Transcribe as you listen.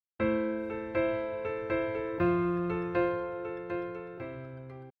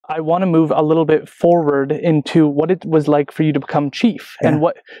I want to move a little bit forward into what it was like for you to become chief and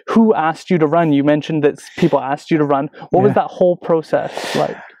who asked you to run. You mentioned that people asked you to run. What was that whole process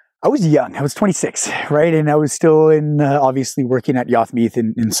like? I was young. I was 26, right? And I was still obviously working at Youth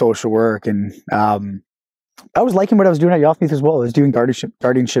in social work. And I was liking what I was doing at Youth as well. I was doing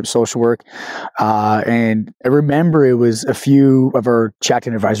guardianship social work. And I remember it was a few of our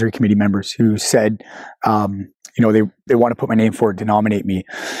Chiacton Advisory Committee members who said, they want to put my name forward to nominate me.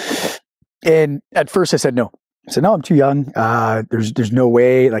 And at first I said no. I said, no, I'm too young. There's no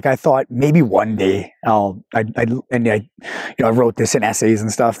way. Like, I thought maybe one day I wrote this in essays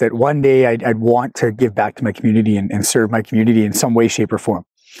and stuff, that one day I'd want to give back to my community and serve my community in some way, shape, or form.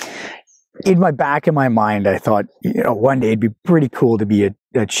 In my mind, I thought, one day it'd be pretty cool to be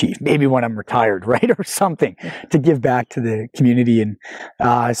a chief, maybe when I'm retired, right? Or something to give back to the community. And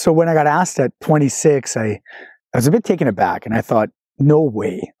so when I got asked at 26, I was a bit taken aback, and I thought, no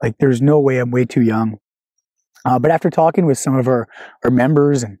way. Like, there's no way, I'm way too young. But after talking with some of our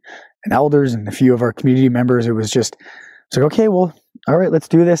members and elders and a few of our community members, it was like, okay, well, all right, let's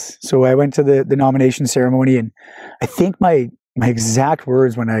do this. So I went to the nomination ceremony, and I think my exact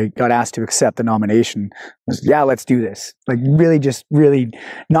words when I got asked to accept the nomination was, yeah, let's do this. Like, really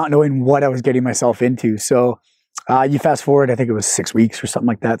not knowing what I was getting myself into. So you fast forward, I think it was 6 weeks or something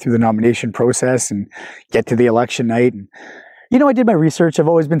like that through the nomination process, and get to the election night. And I did my research. I've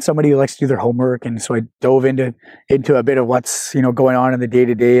always been somebody who likes to do their homework. And so I dove into a bit of what's, going on in the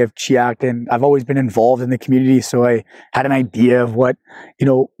day-to-day of Chiacton. I've always been involved in the community. So I had an idea of what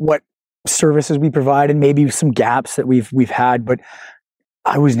services we provide, and maybe some gaps that we've had. But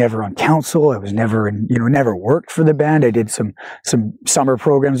I was never on council. I was never never worked for the band. I did some summer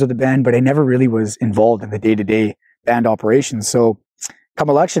programs with the band, but I never really was involved in the day-to-day band operations. So come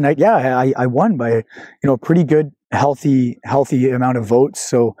election night, I won by, a pretty good, healthy amount of votes.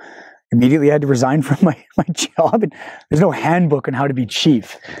 So immediately I had to resign from my job, and there's no handbook on how to be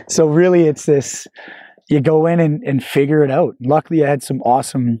chief. So really it's this, you go in and figure it out. Luckily I had some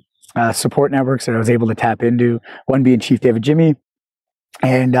awesome support networks that I was able to tap into, one being Chief David Jimmy,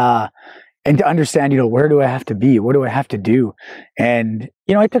 and to understand, where do I have to be? What do I have to do? And,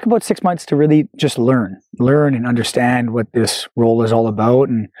 it took about 6 months to really just learn and understand what this role is all about.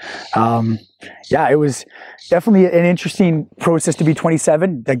 And, it was definitely an interesting process to be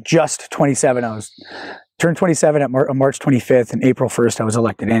 27, like just 27. I turned 27 at March 25th, and April 1st, I was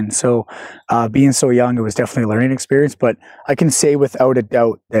elected in. So, being so young, it was definitely a learning experience, but I can say without a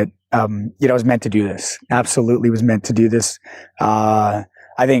doubt that, I was meant to do this. Absolutely was meant to do this. I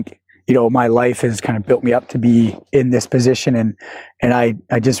think, my life has kind of built me up to be in this position, and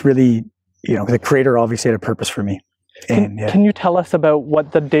I just really, the Creator obviously had a purpose for me. Can you tell us about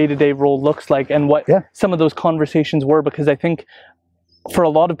what the day-to-day role looks like, and what some of those conversations were? Because I think for a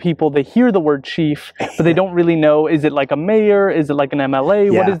lot of people, they hear the word chief, but they don't really know, is it like a mayor? Is it like an MLA?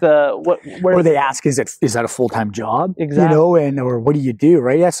 What or they ask, is that a full-time job? Exactly. Or what do you do?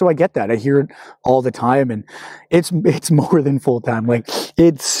 Right. Yeah. So I get that. I hear it all the time, and it's more than full-time. Like,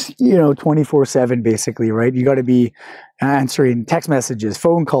 it's, 24/7 basically, right? You got to be answering text messages,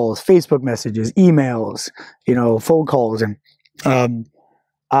 phone calls, Facebook messages, emails, phone calls, and,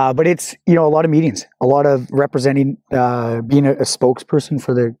 but it's, a lot of meetings, a lot of representing, being a spokesperson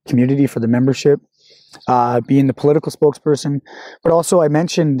for the community, for the membership, being the political spokesperson. But also, I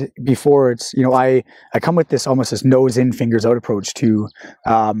mentioned before, it's, I come with this almost this nose in, fingers out approach to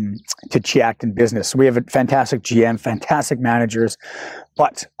Chiacton business. So we have a fantastic GM, fantastic managers,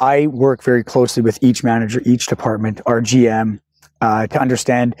 but I work very closely with each manager, each department, our GM, to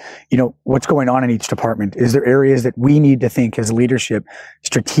understand, what's going on in each department. Is there areas that we need to think as leadership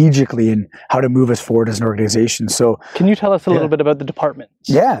strategically and how to move us forward as an organization? So can you tell us a little bit about the departments?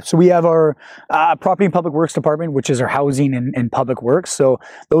 Yeah. So we have our Property and Public Works department, which is our housing and public works. So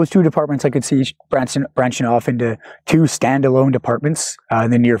those two departments I could see branching off into two standalone departments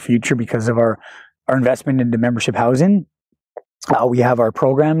in the near future because of our investment into membership housing. We have our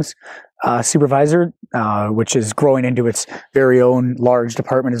programs supervisor, which is growing into its very own large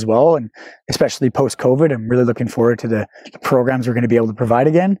department as well. And especially post-COVID, I'm really looking forward to the programs we're going to be able to provide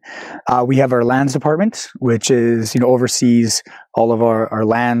again. We have our lands department, which is, oversees all of our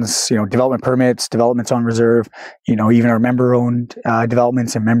lands, development permits, developments on reserve, even our member-owned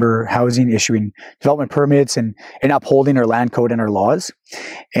developments and member housing, issuing development permits and upholding our land code and our laws.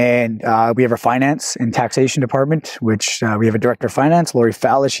 And we have our finance and taxation department, which we have a director of finance, Lori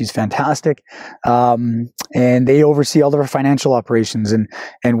Fallis. She's fantastic. fantastic. And they oversee all of our financial operations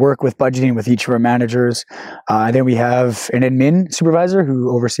and work with budgeting with each of our managers. Then we have an admin supervisor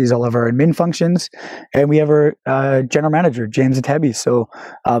who oversees all of our admin functions. And we have our general manager, James Atebi. So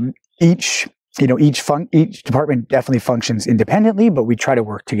each department definitely functions independently, but we try to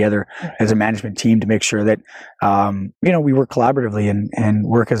work together as a management team to make sure that, we work collaboratively and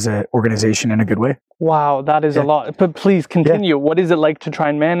work as an organization in a good way. Wow, that is a lot. But please continue. What is it like to try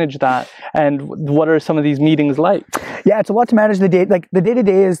and manage that? And what are some of these meetings like? Yeah, it's a lot to manage the day. Like the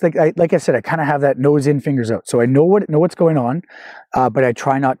day-to-day is like I said, I kind of have that nose in, fingers out. So I know what's going on, but I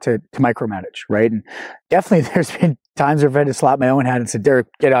try not to micromanage, right? And definitely there's been times where I've had to slap my own hand and said, Derek,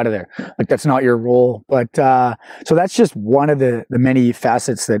 get out of there. Like, that's not your role. But so that's just one of the many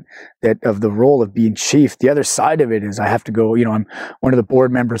facets that of the role of being chief. The other side of it is I have to go, I'm one of the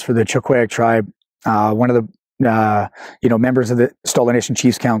board members for the Chilkoyak tribe, one of the members of the Stall Nation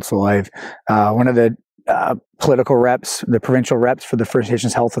Chiefs Council. I've one of the political reps, the provincial reps for the First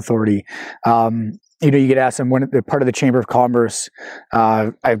Nations Health Authority. You get asked, I'm part of the Chamber of Commerce.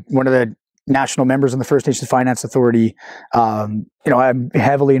 I'm one of the national members on the First Nations Finance Authority. I'm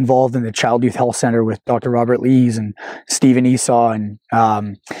heavily involved in the Child Youth Health Center with Dr. Robert Lees and Stephen Esau and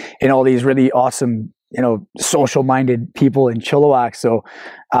all these really awesome, social-minded people in Chilliwack. So,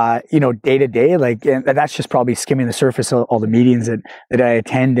 day to day, and that's just probably skimming the surface of all the meetings that I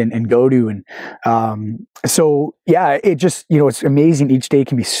attend and go to. And it just, it's amazing. Each day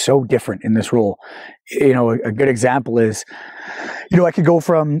can be so different in this role. A good example is, I could go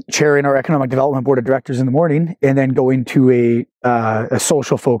from chairing our Economic Development Board of Directors in the morning and then go into a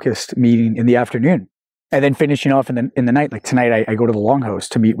social-focused meeting in the afternoon. And then finishing off in the night, like tonight, I go to the Longhouse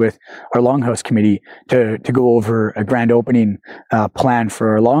to meet with our Longhouse committee to go over a grand opening plan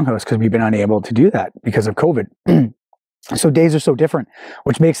for our Longhouse, because we've been unable to do that because of COVID. So days are so different,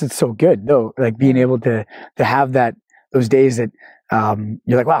 which makes it so good, though. Like being able to have those days that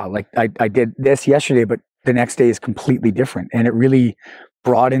you're like, wow, like I did this yesterday, but the next day is completely different, and it really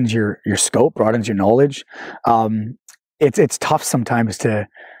broadens your scope, broadens your knowledge. It's tough sometimes to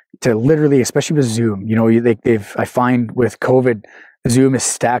literally, especially with Zoom, I find with COVID, Zoom has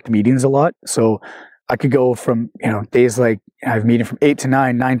stacked meetings a lot. So I could go from, days like I have a meeting from 8 to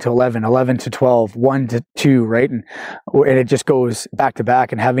 9, 9 to 11, 11 to 12, 1 to 2, right? And it just goes back to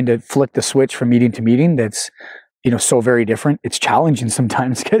back, and having to flick the switch from meeting to meeting, that's, so very different. It's challenging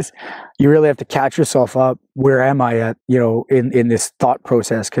sometimes because you really have to catch yourself up. Where am I at, in this thought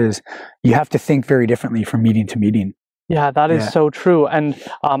process? Because you have to think very differently from meeting to meeting. Yeah, that is so true. And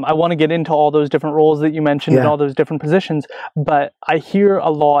I want to get into all those different roles that you mentioned and all those different positions. But I hear a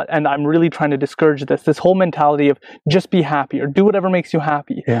lot, and I'm really trying to discourage this whole mentality of just be happy or do whatever makes you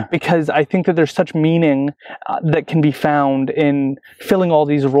happy. Yeah. Because I think that there's such meaning that can be found in filling all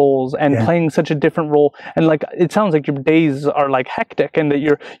these roles and playing such a different role. And it sounds like your days are hectic, and that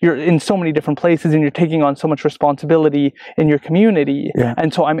you're in so many different places and you're taking on so much responsibility in your community. Yeah.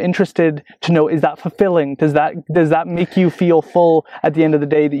 And so I'm interested to know, is that fulfilling? Does that make you feel full at the end of the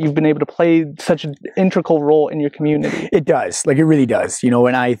day, that you've been able to play such an integral role in your community? It does. It really does.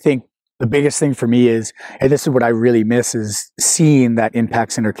 And I think the biggest thing for me is, and this is what I really miss, is seeing that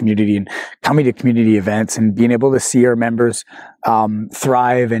impacts in our community and coming to community events and being able to see our members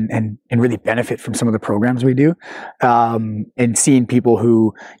thrive and really benefit from some of the programs we do, and seeing people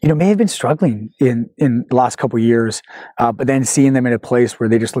who may have been struggling in the last couple of years, but then seeing them in a place where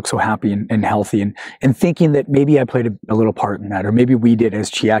they just look so happy and healthy, and thinking that maybe I played a little part in that, or maybe we did as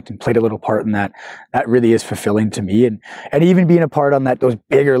Chiacton played a little part in that. That really is fulfilling to me, and even being a part on those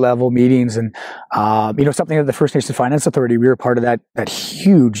bigger level meetings, and something at the First Nations Finance Authority, we were part of that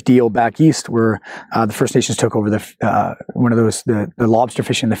huge deal back east where the First Nations took over one of those the lobster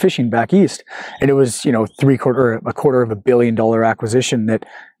fishing, the fishing back east, and it was a $750 million acquisition that.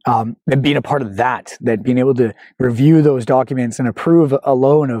 And being a part of that being able to review those documents and approve a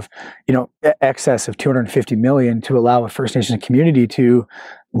loan of, excess of $250 million to allow a First Nations community to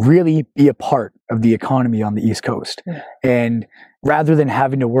really be a part of the economy on the East Coast. Yeah. And rather than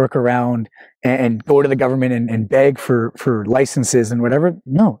having to work around and go to the government and beg for licenses and whatever,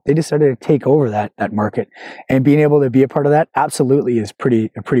 no, they decided to take over that market, and being able to be a part of that absolutely is a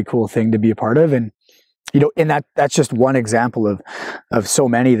pretty cool thing to be a part of. And and that's just one example of so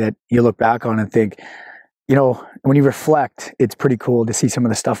many that you look back on and think, when you reflect, it's pretty cool to see some of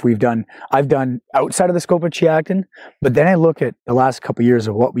the stuff I've done outside of the scope of Chiacton. But then I look at the last couple of years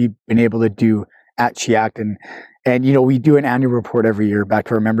of what we've been able to do at Chiacton. And, we do an annual report every year back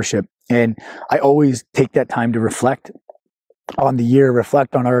to our membership. And I always take that time to reflect on the year,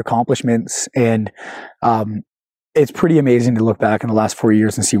 reflect on our accomplishments, and it's pretty amazing to look back in the last 4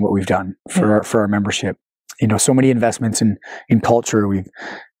 years and see what we've done for our membership. You know, so many investments in culture. We've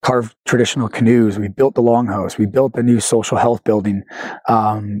carved traditional canoes. We built the Longhouse. We built the new social health building.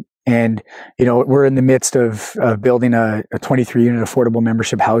 And, you know, we're in the midst of building a 23 unit affordable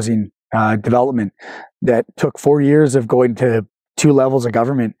membership housing development that took 4 years of going to 2 levels of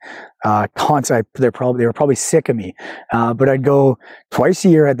government. They were probably sick of me. But I'd go twice a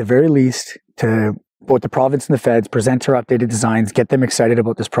year at the very least to both the province and the feds, present our updated designs, get them excited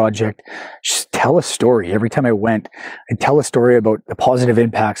about this project, just tell a story. Every time I went, I'd tell a story about the positive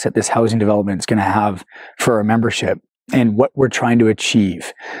impacts that this housing development is going to have for our membership and what we're trying to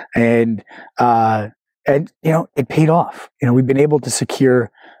achieve. And you know, it paid off. You know, we've been able to secure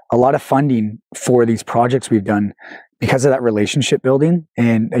a lot of funding for these projects we've done because of that relationship building.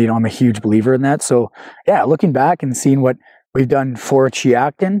 And, you know, I'm a huge believer in that. So yeah, looking back and seeing what we've done for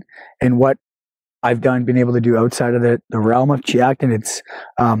Chiacton and what I've been able to do outside of the realm of Chiacton,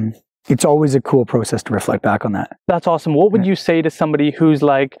 it's always a cool process to reflect back on that. That's awesome. What would you say to somebody who's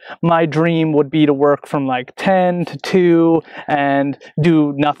like, my dream would be to work from like 10 to 2 and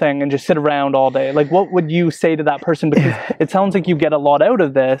do nothing and just sit around all day? Like, what would you say to that person? Because it sounds like you get a lot out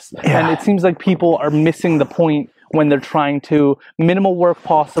of this, and it seems like people are missing the point when they're trying to minimal work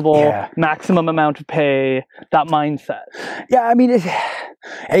possible, maximum amount of pay, that mindset. Yeah, I mean,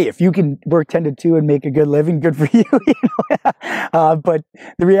 hey, if you can work 10 to 2 and make a good living, good for you. You know? But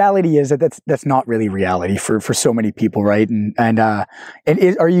the reality is that that's not really reality for so many people, right? And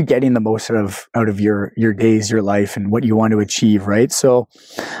are you getting the most out of your days, your life, and what you want to achieve, right? So,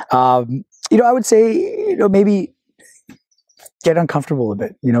 you know, I would say, you know, maybe get uncomfortable a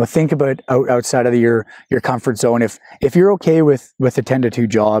bit. You know, think about outside of your comfort zone. If you're okay with a 10 to 2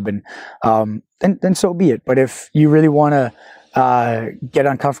 job, and then so be it. But if you really want to get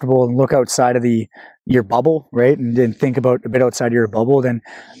uncomfortable and look outside of your bubble, right, and then think about a bit outside your bubble, then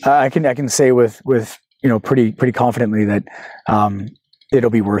I can say with you know pretty confidently that it'll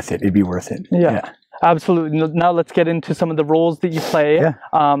be worth it. It'd be worth it. Yeah. Absolutely. Now let's get into some of the roles that you play,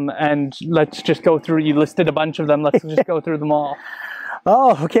 and let's just go through. You listed a bunch of them. Let's just go through them all.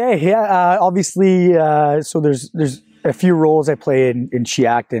 Oh, okay. Yeah. Obviously, so there's a few roles I play in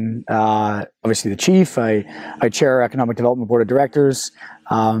Chiacton. Obviously, the chief. I chair our economic development board of directors.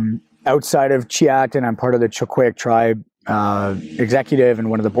 Outside of Chiacton, I'm part of the Chilkoyak tribe executive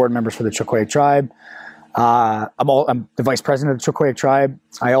and one of the board members for the Chilkoyak tribe. I'm the vice president of the Chilkoyak tribe.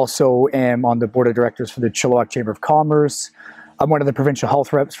 I also am on the board of directors for the Chilliwack Chamber of Commerce. I'm one of the provincial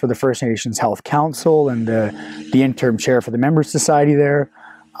health reps for the First Nations Health Council and the interim chair for the Members Society there.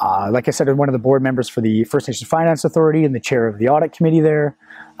 Like I said, I'm one of the board members for the First Nations Finance Authority and the chair of the audit committee there.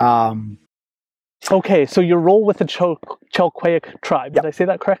 Okay, so your role with the Chilkoyak tribe, did I say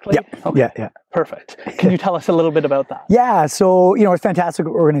that correctly? Yeah. Okay. Yeah. Perfect. Can you tell us a little bit about that? Yeah, so, you know, a fantastic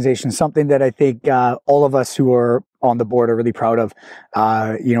organization, something that I think all of us who are on the board are really proud of.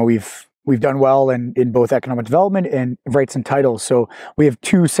 You know, we've done well in both economic development and rights and titles. So we have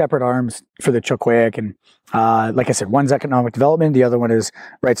 2 separate arms for the Chilkoyak, and like I said, one's economic development, the other one is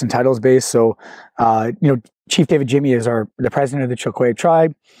rights and titles based. So, you know, Chief David Jimmy is the president of the Chilkoyak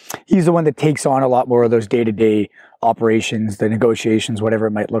tribe. He's the one that takes on a lot more of those day-to-day operations, the negotiations, whatever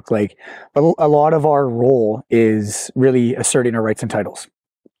it might look like. But a lot of our role is really asserting our rights and titles.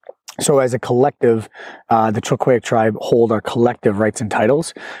 So as a collective, the Chilkoyak tribe hold our collective rights and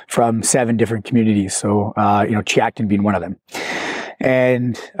titles from 7 different communities. So, you know, Chiacton being one of them.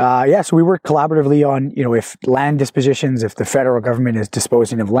 And so we work collaboratively on, you know, if land dispositions, if the federal government is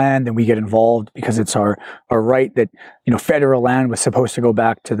disposing of land, then we get involved because it's our right that, you know, federal land was supposed to go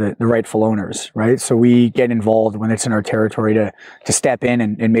back to the rightful owners, right? So we get involved when it's in our territory to step in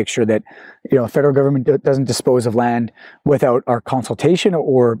and make sure that, you know, federal government doesn't dispose of land without our consultation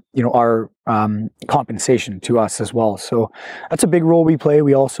or, you know, our compensation to us as well. So that's a big role we play.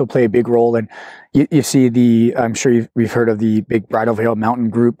 We also play a big role in, you see I'm sure we've heard of the big Bridal Veil Mountain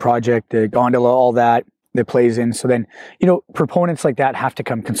Group project, the gondola, all that plays in. So then, you know, proponents like that have to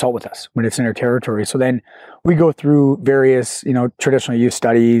come consult with us when it's in our territory. So then we go through various, you know, traditional use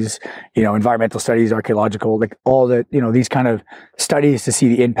studies, you know, environmental studies, archaeological, like all the, you know, these kind of studies to see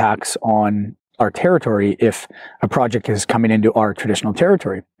the impacts on our territory if a project is coming into our traditional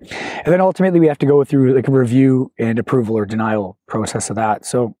territory. And then ultimately we have to go through like a review and approval or denial process of that.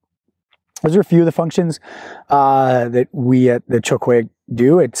 So those are a few of the functions that we at the Chilkoyak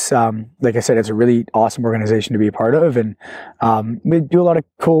do. It's, like I said, it's a really awesome organization to be a part of. And we do a lot of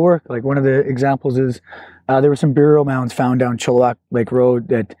cool work. Like one of the examples is there were some burial mounds found down Chilliwack Lake Road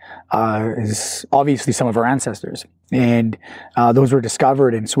that is obviously some of our ancestors. and those were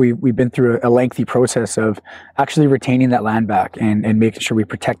discovered. And so we've been through a lengthy process of actually retaining that land back and making sure we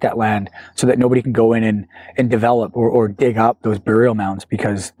protect that land so that nobody can go in and develop or dig up those burial mounds,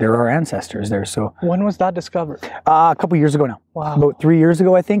 because there are ancestors there. So when was that discovered? A couple years ago now. Wow. About 3 years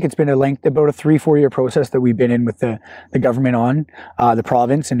ago, I think. It's been about a 3-4 year process that we've been in with the government on the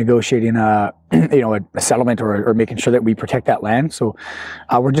province and negotiating a settlement or making sure that we protect that land. So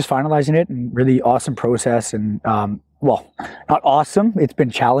we're just finalizing it, and really awesome process. And well, not awesome. It's been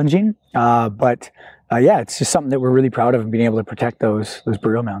challenging, but yeah, it's just something that we're really proud of, and being able to protect those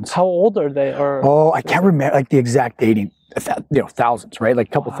burial mounds. How old are they? Oh, I can't remember like the exact dating. Thousands, right? Like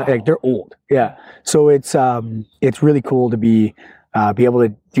a couple, like they're old. Yeah. So it's really cool to be able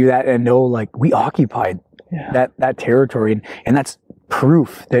to do that and know like we occupied that territory, and that's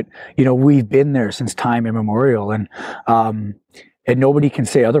proof that we've been there since time immemorial, and nobody can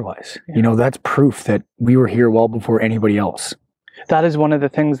say otherwise. That's proof that we were here well before anybody else. That is one of the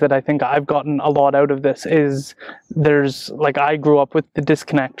things that I think I've gotten a lot out of this is I grew up with the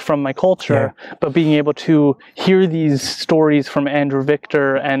disconnect from my culture, but being able to hear these stories from Andrew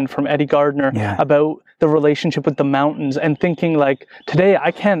Victor and from Eddie Gardner about the relationship with the mountains, and thinking like today I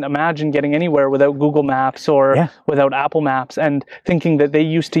can't imagine getting anywhere without Google Maps or without Apple Maps, and thinking that they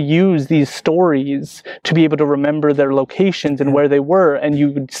used to use these stories to be able to remember their locations and where they were, and you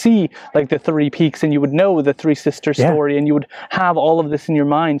would see like the Three Peaks, and you would know the Three Sisters story, and you would have all of this in your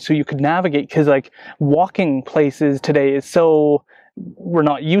mind so you could navigate, because like walking places today is so, we're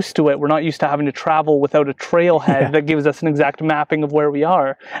not used to it. We're not used to having to travel without a trailhead that gives us an exact mapping of where we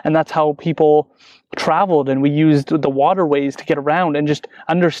are. And that's how people traveled, and we used the waterways to get around, and just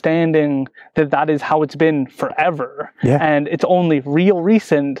understanding that is how it's been forever. And it's only real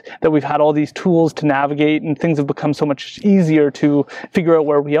recent that we've had all these tools to navigate, and things have become so much easier to figure out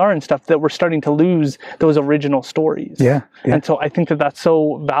where we are and stuff, that we're starting to lose those original stories. And so I think that that's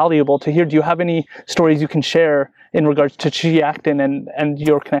so valuable to hear. Do you have any stories you can share in regards to Chiacton and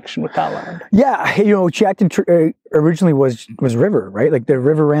your connection with that land? Yeah, Chiacton originally was river, right? Like the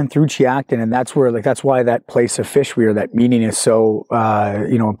river ran through Chiacton, and that's why that place of fish weir, that meaning is so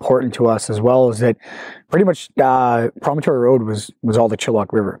important to us, as well as that pretty much Promontory Road was all the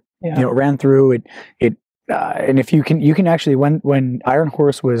Chilliwack River. It ran through it. And if you can actually, when Iron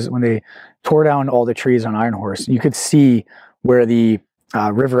Horse when they tore down all the trees on Iron Horse, you could see where the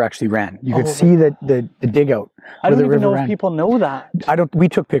river actually ran. You could see the dig out. I don't even know if people know that. We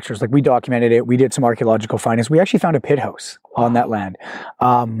took pictures, like we documented it. We did some archaeological findings. We actually found a pit house on that land.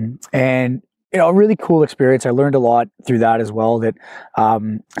 And a really cool experience. I learned a lot through that as well. That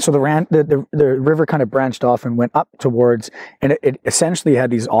so the river kind of branched off and went up towards, and it essentially had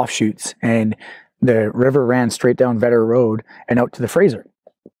these offshoots, and the river ran straight down Vetter Road and out to the Fraser.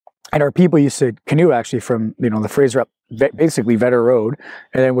 And our people used to canoe actually from the Fraser up basically Vetter Road,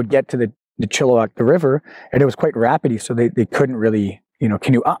 and then would get to the Chilliwack, the river, and it was quite rapidy, so they couldn't really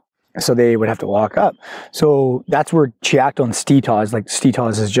canoe up. So they would have to walk up. So that's where Chiacton Steetaws, like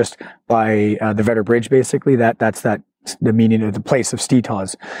Steetaws is just by the Vetter Bridge, basically. That's the meaning of the place of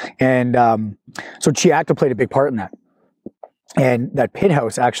Steetaws. And so Chiacton played a big part in that. And that pit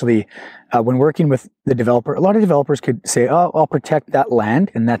house actually, when working with the developer, a lot of developers could say, oh, I'll protect that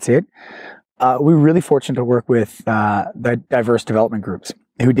land and that's it. We were really fortunate to work with the diverse development groups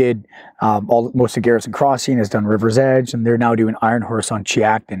who did most of Garrison Crossing, has done River's Edge, and they're now doing Iron Horse on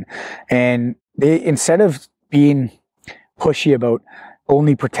Chiacton. And they, instead of being pushy about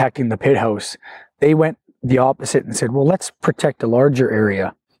only protecting the pit house, they went the opposite and said, well, let's protect a larger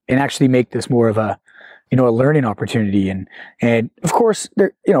area and actually make this more of a learning opportunity. And of course,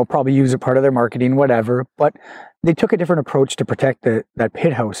 they're, probably use a part of their marketing, whatever, but they took a different approach to protect that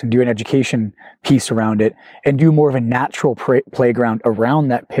pit house and do an education piece around it and do more of a natural playground around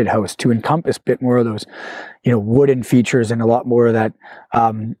that pit house to encompass a bit more of those, wooden features and a lot more of that,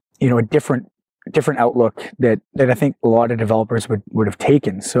 a different outlook that I think a lot of developers would have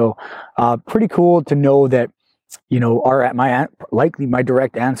taken. So, pretty cool to know that, my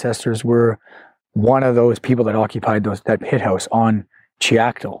direct ancestors were one of those people that occupied that pit house on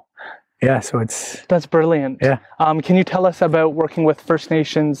Chiacton. Yeah, so that's brilliant. Yeah. Can you tell us about working with First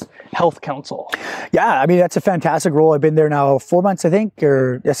Nations Health Council? Yeah, I mean, that's a fantastic role. I've been there now 4 months, I think,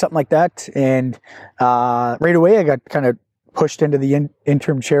 or something like that. And right away, I got kind of pushed into the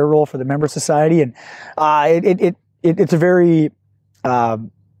interim chair role for the member society, and it's a very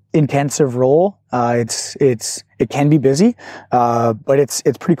intensive role. It can be busy, but it's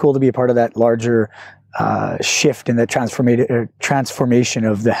pretty cool to be a part of that larger shift in the transformation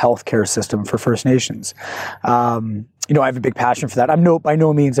of the healthcare system for First Nations. I have a big passion for that. I'm by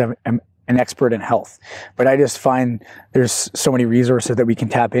no means an an expert in health, but I just find there's so many resources that we can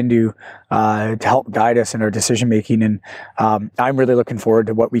tap into to help guide us in our decision making. And I'm really looking forward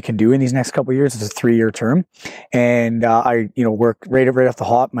to what we can do in these next couple of years. It's a 3-year term, and I work right off the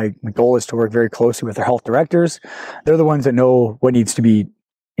hop. My goal is to work very closely with our health directors. They're the ones that know what needs to be,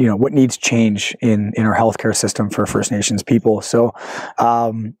 what needs change in our healthcare system for First Nations people. So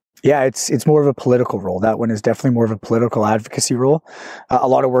yeah, it's more of a political role. That one is definitely more of a political advocacy role. A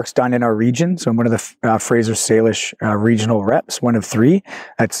lot of work's done in our region. So I'm one of the Fraser Salish regional reps, one of 3.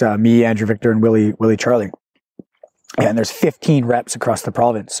 That's me, Andrew Victor, and Willie Charlie. And there's 15 reps across the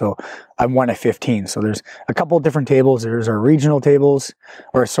province. So I'm one of 15. So there's a couple of different tables. There's our regional tables,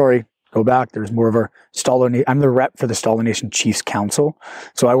 go back. There's more of our Stalo. I'm the rep for the Stalo Nation Chiefs Council.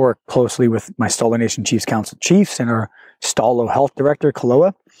 So I work closely with my Stalo Nation Chiefs Council chiefs and our Stalo Health Director,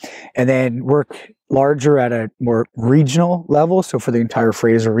 Kaloa, and then work larger at a more regional level. So for the entire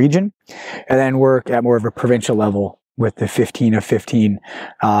Fraser region, and then work at more of a provincial level with the 15 of 15,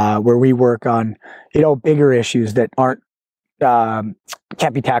 where we work on, bigger issues that aren't,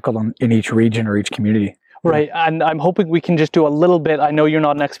 can't be tackled in each region or each community. Right, and I'm hoping we can just do a little bit, I know you're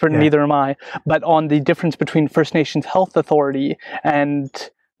not an expert, and neither am I, but on the difference between First Nations Health Authority and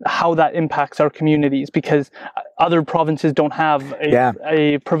how that impacts our communities, because other provinces don't have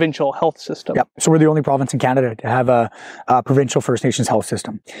a provincial health system. Yep. So we're the only province in Canada to have a provincial First Nations health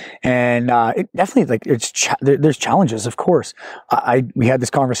system, and it definitely there's challenges, of course. We had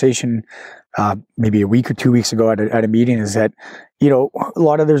this conversation maybe a week or 2 weeks ago at a meeting. Is that a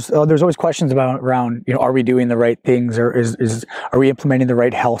lot of there's always questions around are we doing the right things, or are we implementing the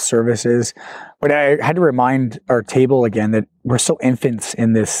right health services? But I had to remind our table again that we're still infants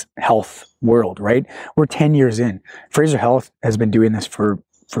in this health world, right? We're 10 years in. Fraser Health has been doing this for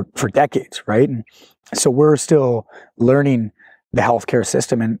decades, right? And so we're still learning the healthcare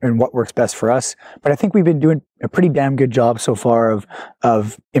system and what works best for us. But I think we've been doing a pretty damn good job so far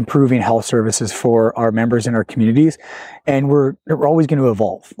of improving health services for our members in our communities. And we're always going to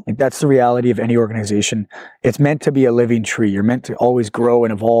evolve. Like, that's the reality of any organization. It's meant to be a living tree. You're meant to always grow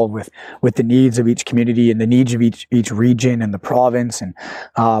and evolve with the needs of each community and the needs of each region and the province.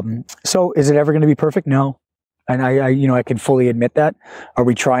 And so is it ever going to be perfect? No. And I can fully admit that. Are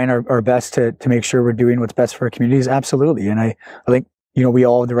we trying our best to make sure we're doing what's best for our communities? Absolutely. And I think, we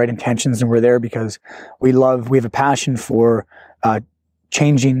all have the right intentions, and we're there because we have a passion for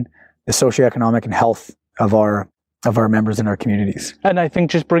changing the socioeconomic and health of our members in our communities. And I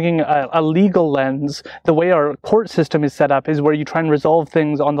think just bringing a legal lens, the way our court system is set up is where you try and resolve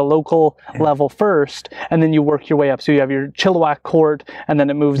things on the local level first, and then you work your way up. So you have your Chilliwack Court, and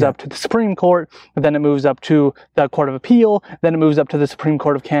then it moves up to the Supreme Court, and then it moves up to the Court of Appeal, then it moves up to the Supreme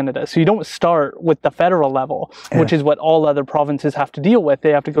Court of Canada. So you don't start with the federal level, which is what all other provinces have to deal with.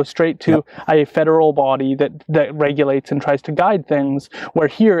 They have to go straight to a federal body that regulates and tries to guide things, where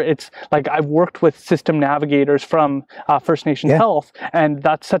here it's like I've worked with system navigators from First Nations Health, and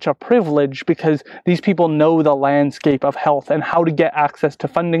that's such a privilege because these people know the landscape of health and how to get access to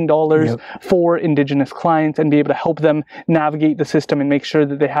funding dollars for Indigenous clients and be able to help them navigate the system and make sure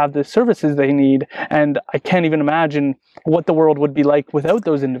that they have the services they need. And I can't even imagine what the world would be like without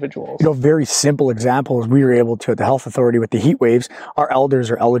those individuals. Very simple examples. We were able to, at the Health Authority with the heat waves, our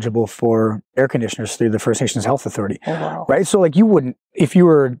elders are eligible for air conditioners through the First Nations Health Authority. Oh, wow. Right? So you wouldn't, if you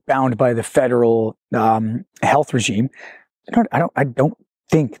were bound by the federal health regime, I don't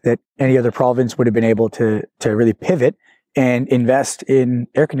think that any other province would have been able to really pivot and invest in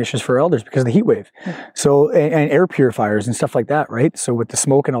air conditioners for elders because of the heat wave. So, and air purifiers and stuff like that, right? So with the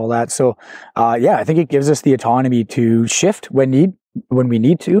smoke and all that. So, I think it gives us the autonomy to shift when we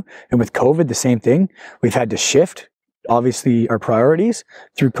need to. And with COVID, the same thing. We've had to shift, obviously, our priorities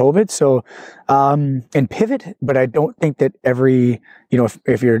through COVID. So, and pivot, but I don't think that every,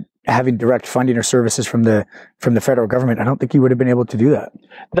 if you're having direct funding or services from the federal government, I don't think you would have been able to do that.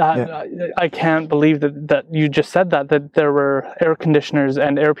 I can't believe that you just said that there were air conditioners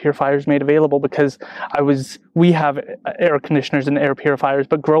and air purifiers made available, because we have air conditioners and air purifiers,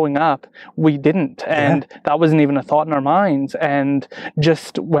 but growing up we didn't, and that wasn't even a thought in our minds. And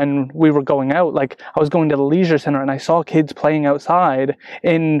just when we were going out, like I was going to the leisure center and I saw kids playing outside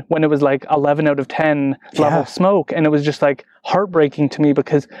when it was like 11 out of 10 level smoke, and it was just like heartbreaking to me,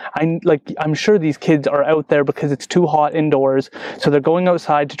 because I'm sure these kids are out there because it's too hot indoors, so they're going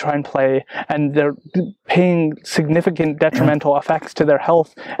outside to try and play, and they're paying significant detrimental effects to their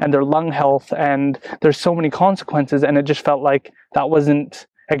health and their lung health, and there's so many consequences. And it just felt like that wasn't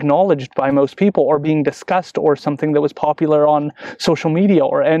acknowledged by most people or being discussed or something that was popular on social media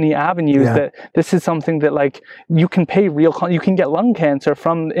or any avenues, that this is something that like you can pay you can get lung cancer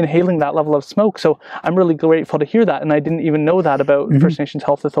from inhaling that level of smoke. So I'm really grateful to hear that. And I didn't even know that about First Nations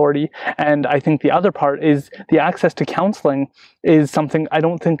Health Authority. And I think the other part is the access to counseling is something I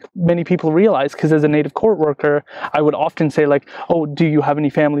don't think many people realize, because as a Native court worker, I would often say like, oh, do you have any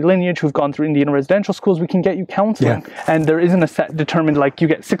family lineage who've gone through Indian residential schools? We can get you counseling. And there isn't a set determined, like you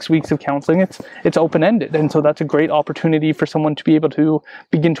get 6 weeks of counseling. It's open-ended. And so that's a great opportunity for someone to be able to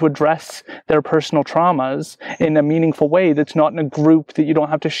begin to address their personal traumas in a meaningful way that's not in a group that you don't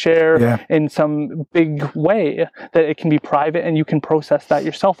have to share in some big way, that it can be private and you can process that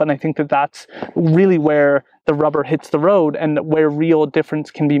yourself. And I think that that's really where the rubber hits the road, and where real difference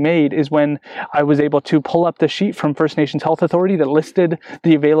can be made is when I was able to pull up the sheet from First Nations Health Authority that listed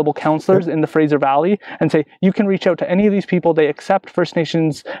the available counselors in the Fraser Valley and say, you can reach out to any of these people. They accept First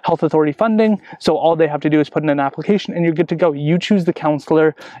Nations Health Authority funding. So all they have to do is put in an application and you're good to go. You choose the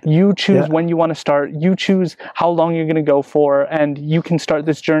counselor, you choose when you want to start, you choose how long you're going to go for, and you can start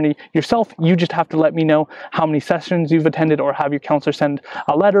this journey yourself. You just have to let me know how many sessions you've attended or have your counselor send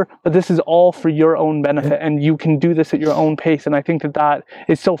a letter, but this is all for your own benefit. And you can do this at your own pace. And I think that that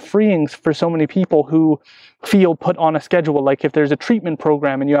is so freeing for so many people who feel put on a schedule. Like if there's a treatment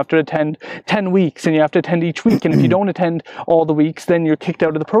program and you have to attend 10 weeks and you have to attend each week, and if you don't attend all the weeks, then you're kicked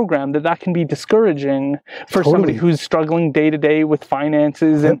out of the program, that can be discouraging for somebody who's struggling day to day with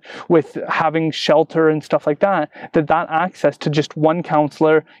finances and with having shelter and stuff like that, that access to just one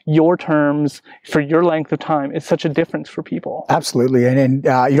counselor, your terms for your length of time, is such a difference for people. Absolutely. And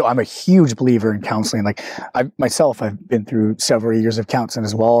you know, I'm a huge believer in counseling. Like I've been through several years of counseling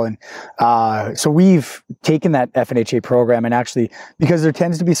as well. And so we've taken that FNHA program, and actually, because there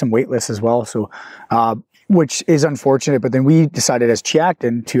tends to be some wait lists as well, so which is unfortunate, but then we decided as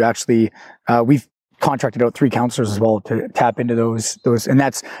Chiacton to actually, we've contracted out 3 counselors as well to tap into those, and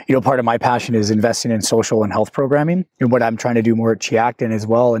that's, you know, part of my passion is investing in social and health programming, and what I'm trying to do more at Chiacton as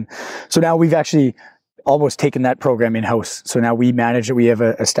well. And so now we've actually almost taken that program in-house. So now we manage it. We have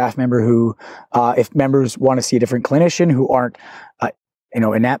a staff member who, if members want to see a different clinician who aren't, you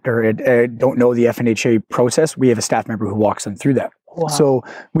know, inept or don't know the FNHA process, we have a staff member who walks them through that. Wow. So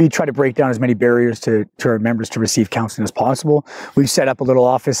we try to break down as many barriers to our members to receive counseling as possible. We've set up a little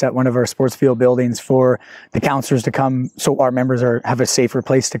office at one of our sports field buildings for the counselors to come, so our members have a safer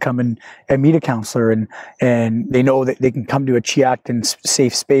place to come and meet a counselor, and they know that they can come to a Chiacton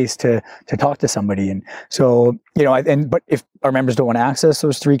safe space to talk to somebody. And so, you know, but if our members don't want to access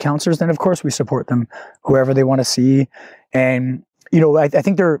those 3 counselors, then of course we support them whoever they want to see. And you know, I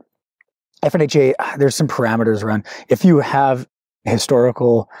think FNHA, there's some parameters around. If you have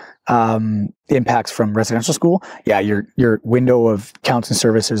historical impacts from residential school, your window of counseling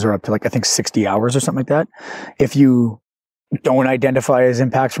services are up to, like, I think 60 hours or something like that. If you don't identify as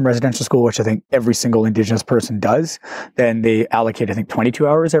impacts from residential school, which I think every single Indigenous person does, then they allocate, I think, 22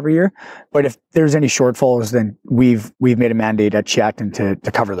 hours every year. But if there's any shortfalls, then we've made a mandate at Chiacton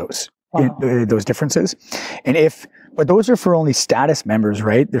to cover those. Wow. Those differences. But those are for only status members,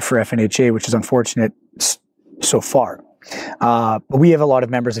 right? They're for FNHA, which is unfortunate so far. But we have a lot of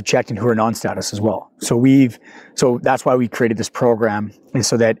members of Chiacton who are non-status as well. So that's why we created this program, is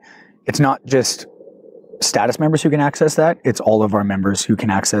so that it's not just status members who can access that, it's all of our members who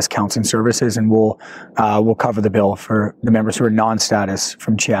can access counseling services, and we'll cover the bill for the members who are non-status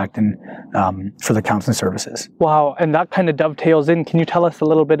from Chiacton for the counseling services. Wow, and that kind of dovetails in. Can you tell us a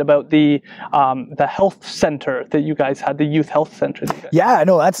little bit about the health center that you guys had, the youth health center? Yeah,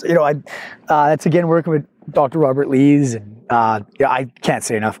 no, that's, you know, that's again working with Dr. Robert Lees, and I can't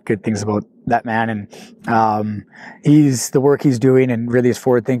say enough good things about that man, and the work he's doing, and really is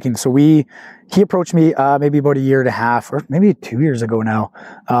forward thinking. So he approached me maybe about 1.5 years, or maybe 2 years ago now,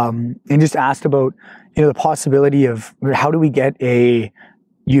 and just asked about, you know, the possibility of how do we get a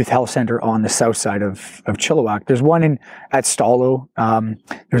youth health center on the south side of Chilliwack. There's one at Stalo.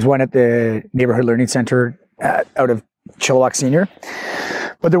 There's one at the Neighborhood Learning Center out of Chilliwack Senior.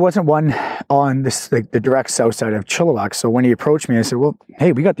 But there wasn't one on this, like, the direct south side of Chilliwack. So when he approached me, I said, well,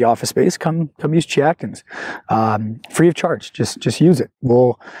 hey, we got the office space. Come use Chiacton's. Free of charge. Just use it.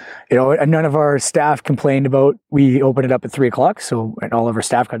 Well, you know, and none of our staff complained about, we opened it up at 3:00. So all of our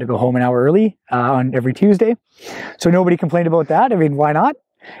staff got to go home an hour early on every Tuesday. So nobody complained about that. I mean, why not?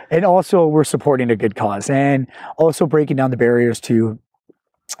 And also we're supporting a good cause, and also breaking down the barriers to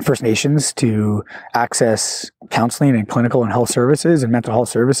First Nations to access counseling and clinical and health services and mental health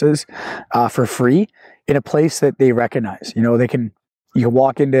services for free in a place that they recognize. You know, you can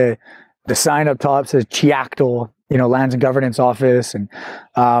walk into the sign up top says Chiacto lands and governance office, and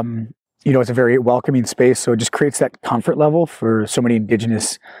it's a very welcoming space. So it just creates that comfort level for so many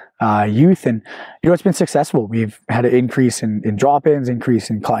Indigenous youth, and it's been successful. We've had an increase in drop-ins, increase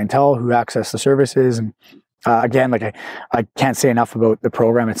in clientele who access the services, and again, like I can't say enough about the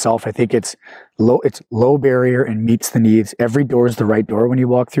program itself. I think it's low barrier and meets the needs. Every door is the right door when you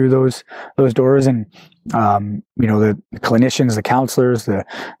walk through those doors, and the clinicians, the counselors, they're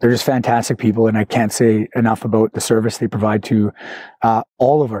just fantastic people, and I can't say enough about the service they provide to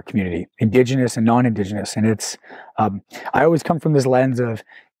all of our community, Indigenous and non-Indigenous. And it's I always come from this lens of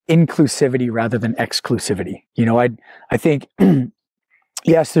inclusivity rather than exclusivity. I think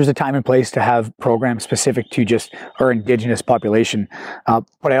yes, there's a time and place to have programs specific to just our Indigenous population,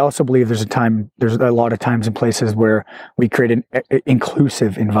 but I also believe there's a lot of times and places where we create an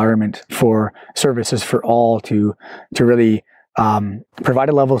inclusive environment for services for all to really provide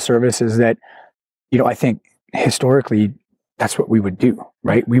a level of services that, I think historically that's what we would do,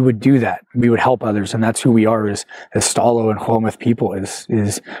 right? We would do that. We would help others, and that's who we are as Stalo and Hwomith people. Is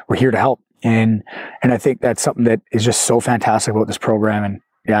we're here to help. And I think that's something that is just so fantastic about this program. And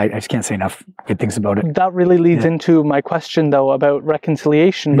yeah, I just can't say enough good things about it. That really leads into my question, though, about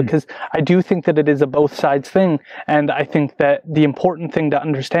reconciliation, because I do think that it is a both sides thing. And I think that the important thing to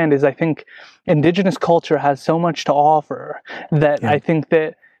understand is I think Indigenous culture has so much to offer that I think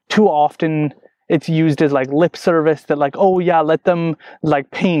that too often it's used as like lip service, that like, oh yeah, let them like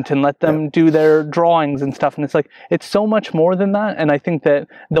paint and let them do their drawings and stuff. And it's like, it's so much more than that. And I think that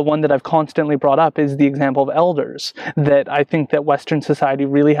the one that I've constantly brought up is the example of elders, that I think that Western society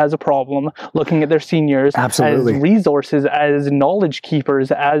really has a problem looking at their seniors as resources, as knowledge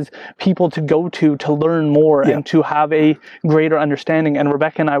keepers, as people to go to learn more and to have a greater understanding. And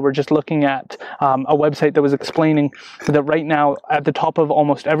Rebecca and I were just looking at a website that was explaining that right now at the top of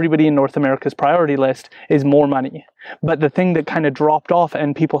almost everybody in North America's priority list is more money. But the thing that kind of dropped off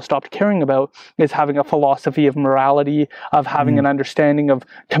and people stopped caring about is having a philosophy of morality, of having an understanding of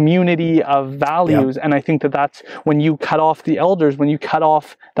community, of values. And I think that that's when you cut off the elders, when you cut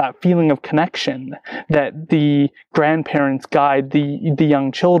off that feeling of connection that the grandparents guide the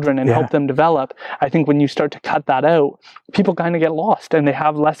young children and help them develop. I think when you start to cut that out, people kind of get lost and they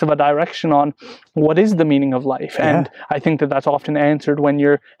have less of a direction on what is the meaning of life. And I think that that's often answered when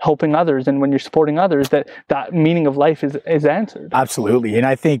you're helping others and when you're supporting others, that meaning of life is answered. Absolutely. And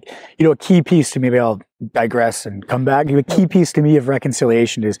I think, a key piece to, maybe I'll digress and come back, a key piece to me of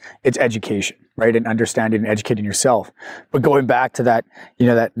reconciliation is it's education, right? And understanding and educating yourself. But going back to that,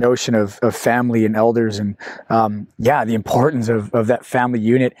 that notion of family and elders and, the importance of that family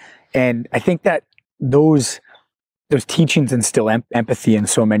unit. And I think that those teachings instill empathy in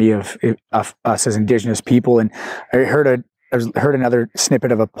so many of us as Indigenous people. And I heard another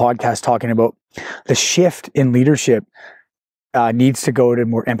snippet of a podcast talking about the shift in leadership needs to go to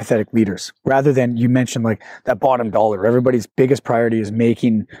more empathetic leaders, rather than, you mentioned like that bottom dollar. Everybody's biggest priority is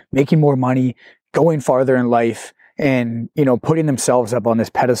making more money, going farther in life, and putting themselves up on this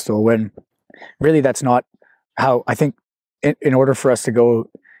pedestal, when really that's not how I think. In order for us to go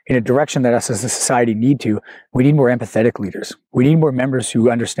in a direction that us as a society we need more empathetic leaders. We need more members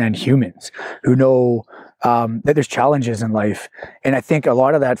who understand humans, who know that there's challenges in life. And I think a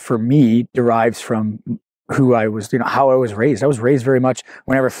lot of that for me derives from who I was, how I was raised. I was raised very much,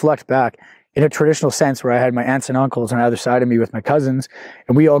 when I reflect back, in a traditional sense, where I had my aunts and uncles on either side of me with my cousins,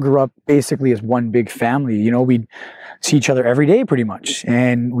 and we all grew up basically as one big family. We'd see each other every day pretty much.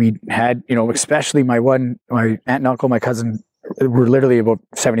 And we had, especially my aunt and uncle, my cousin, were literally about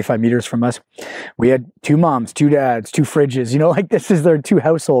 75 meters from us. We had 2 moms, 2 dads, 2 fridges, this is their 2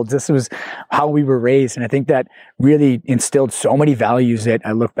 households. This was how we were raised. And I think that really instilled so many values that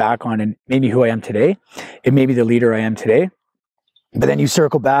I look back on and made me who I am today. It made me the leader I am today. But then you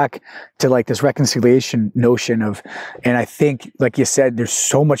circle back to like this reconciliation notion of, and I think, like you said, there's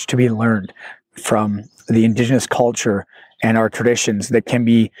so much to be learned from the Indigenous culture and our traditions that can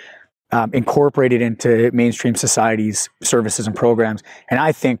be incorporated into mainstream society's services and programs. And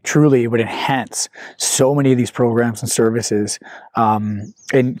I think truly it would enhance so many of these programs and services.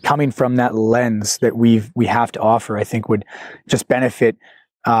 And coming from that lens that we have to offer, I think would just benefit,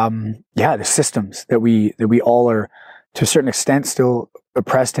 the systems that we all are, to a certain extent, still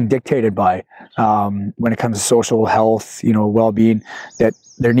oppressed and dictated by, when it comes to social health, well-being, that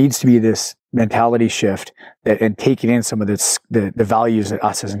there needs to be this mentality shift and taking in some of the values that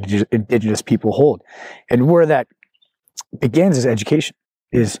us as Indigenous people hold. And where that begins is education,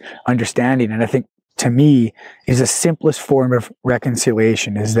 is understanding. And I think, to me, is the simplest form of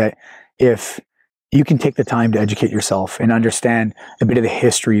reconciliation is that if you can take the time to educate yourself and understand a bit of the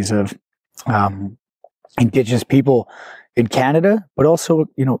histories of Indigenous people in Canada, but also,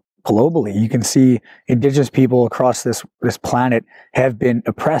 you know, globally. You can see Indigenous people across this planet have been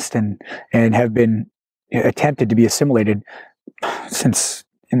oppressed and have been attempted to be assimilated since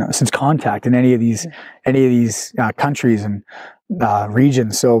contact in any of these countries and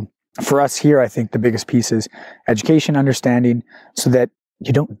regions. So for us here, I think the biggest piece is education, understanding, so that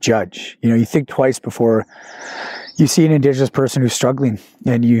you don't judge. You know, you think twice before you see an Indigenous person who's struggling,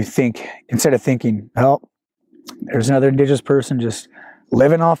 and you think, instead of thinking, well, there's another Indigenous person just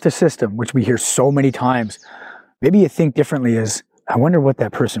living off the system, which we hear so many times, maybe you think differently as, I wonder what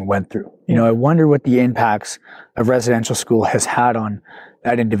that person went through. You know, I wonder what the impacts of residential school has had on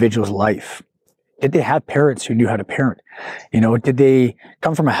that individual's life. Did they have parents who knew how to parent? You know, did they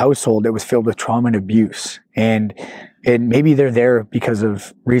come from a household that was filled with trauma and abuse? And maybe they're there because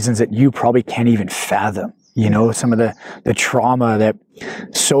of reasons that you probably can't even fathom. You know, some of the trauma that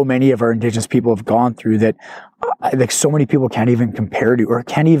so many of our Indigenous people have gone through that like so many people can't even compare to, or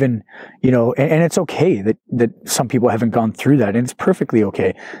can't even, you know, and it's okay that some people haven't gone through that, and it's perfectly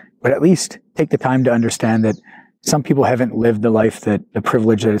okay. But at least take the time to understand that some people haven't lived the life, that the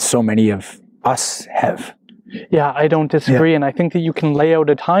privilege that so many of us have. Yeah, I don't disagree. And I think that you can lay out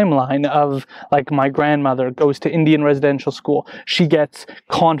a timeline of, like, my grandmother goes to Indian residential school. She gets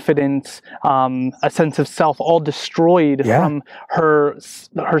confidence, a sense of self all destroyed from her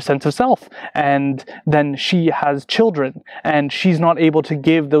sense of self. And then she has children, and she's not able to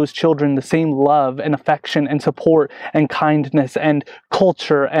give those children the same love and affection and support and kindness and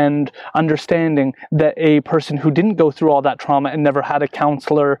culture and understanding that a person who didn't go through all that trauma and never had a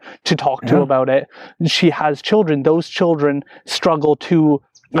counselor to talk to about it, she has children. Those children struggle to,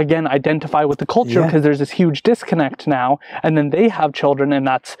 again, identify with the culture because there's this huge disconnect now. And then they have children, and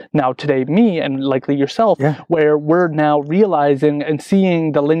that's now today me and likely yourself, where we're now realizing and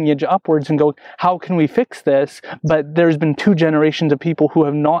seeing the lineage upwards and go, how can we fix this? But there's been 2 generations of people who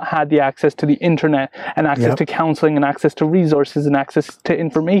have not had the access to the internet and access to counseling and access to resources and access to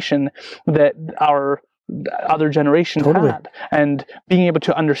information that our other generations had, and being able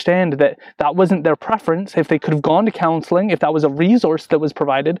to understand that that wasn't their preference. If they could have gone to counseling, if that was a resource that was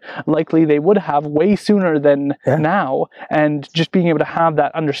provided, likely they would have way sooner than now. And just being able to have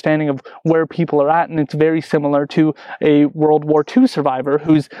that understanding of where people are at. And it's very similar to a World War II survivor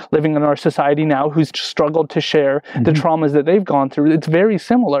who's living in our society now, who's struggled to share the traumas that they've gone through. It's very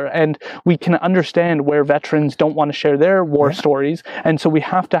similar, and we can understand where veterans don't want to share their war stories. And so we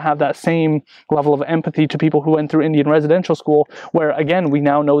have to have that same level of empathy to people who went through Indian residential school, where, again, we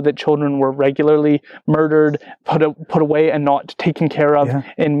now know that children were regularly murdered, put away, and not taken care of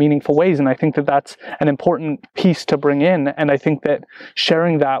in meaningful ways. And I think that that's an important piece to bring in. And I think that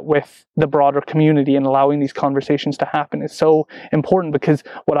sharing that with the broader community and allowing these conversations to happen is so important, because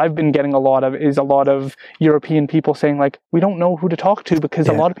what I've been getting a lot of is a lot of European people saying, like, we don't know who to talk to because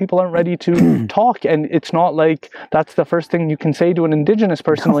a lot of people aren't ready to talk. And it's not like that's the first thing you can say to an Indigenous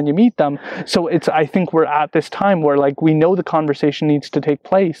person when you meet them. So I think we're at this time where, like, we know the conversation needs to take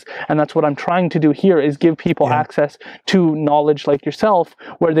place, and that's what I'm trying to do here, is give people access to knowledge like yourself,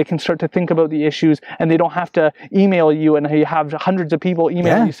 where they can start to think about the issues, and they don't have to email you and you have hundreds of people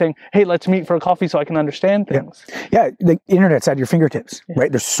email you saying, hey, let's meet for a coffee so I can understand things. The internet's at your fingertips,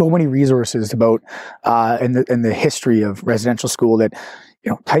 right? There's so many resources about in the history of residential school that,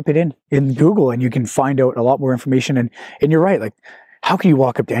 you know, type it in Google and you can find out a lot more information. And you're right, like, how can you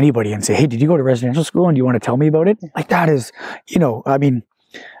walk up to anybody and say, hey, did you go to residential school and do you want to tell me about it? Like, that is, you know, I mean,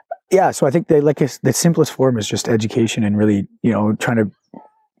 so I think the simplest form is just education and really, you know, trying to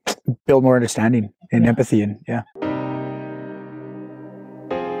build more understanding and empathy. And